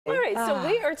All right, so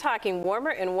we are talking warmer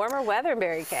and warmer weather,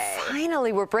 Mary Kay.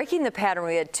 Finally, we're breaking the pattern.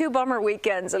 We had 2 bummer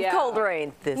weekends of cold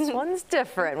rain. This one's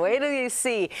different. Wait till you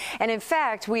see. And in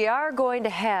fact, we are going to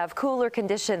have cooler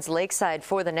conditions lakeside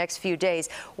for the next few days.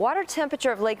 Water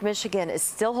temperature of Lake Michigan is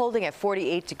still holding at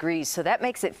 48 degrees, so that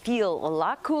makes it feel a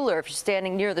lot cooler if you're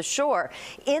standing near the shore.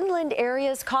 Inland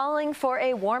areas calling for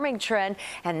a warming trend,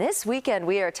 and this weekend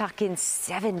we are talking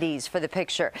 70s for the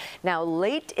picture. Now,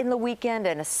 late in the weekend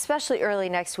and especially early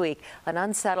next week, an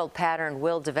unsettled pattern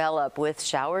will develop with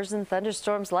showers and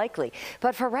thunderstorms likely.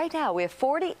 But for right now, we have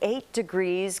 48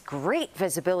 degrees, great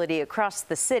visibility across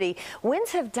the city.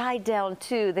 Winds have died down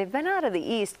too. They've been out of the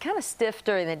east, kind of stiff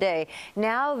during the day.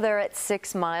 Now they're at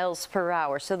 6 miles per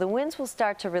hour. So the winds will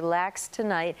start to relax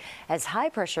tonight as high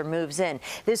pressure moves in.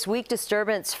 This weak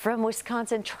disturbance from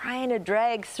Wisconsin trying to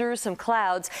drag through some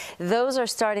clouds. Those are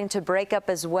starting to break up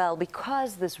as well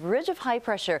because this ridge of high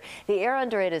pressure, the air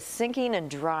under it is sinking and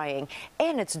drying,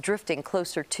 and it's drifting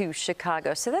closer to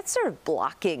Chicago. So that's sort of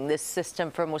blocking this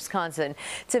system from Wisconsin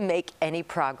to make any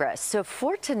progress. So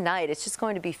for tonight, it's just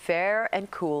going to be fair and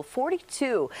cool.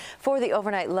 42 for the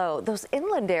overnight low. Those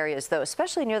inland areas, though,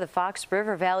 especially near the Fox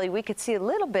River Valley, we could see a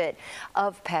little bit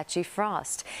of patchy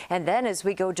frost. And then as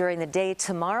we go during the day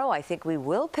tomorrow, I think we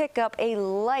will pick up a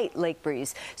light lake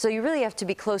breeze. So you really have to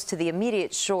be close to the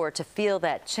immediate shore to feel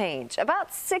that change.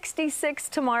 About 66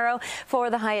 tomorrow for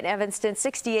the high in Evanston,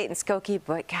 68 in Skokie,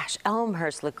 but gosh,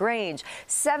 Elmhurst, LaGrange,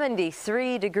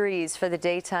 73 degrees for the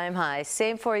daytime high.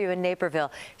 Same for you in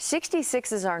Naperville.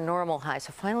 66 is our normal high,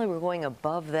 so finally we're going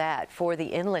above that for the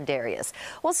inland areas.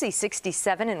 We'll see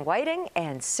 67 in Whiting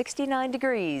and 69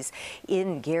 degrees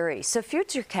in Gary. So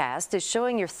Futurecast is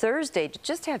showing your Thursday to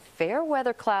just have fair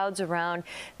weather clouds around,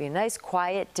 be a nice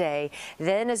quiet day.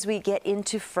 Then as we get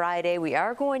into Friday, we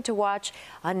are going to watch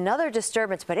another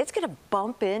disturbance, but it's going to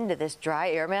bump into this dry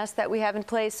air mass that we have in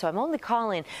place. So I'm only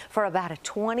calling for about a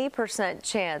 20%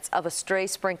 chance of a stray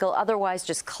sprinkle, otherwise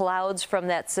just clouds from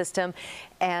that system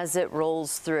as it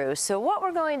rolls through. So what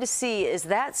we're going to see is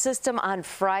that system on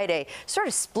Friday sort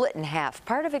of split in half.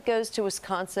 Part of it goes to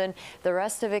Wisconsin, the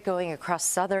rest of it going across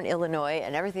southern Illinois,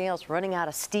 and everything else running out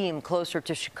of steam closer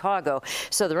to Chicago.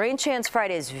 So the rain chance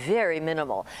Friday is very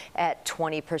minimal at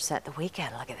 20%. The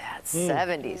weekend, look at that,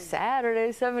 70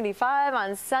 Saturday, 75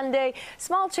 on Sunday.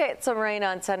 Small chance of rain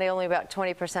on Sunday, only about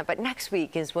 20%. But next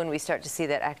week is when we start to see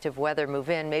that active weather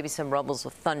move in, maybe some rumbles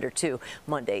of thunder too,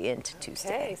 Monday into Tuesday.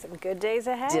 Okay, some good days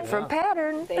ahead. Different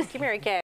pattern. Thank you, Mary Kay.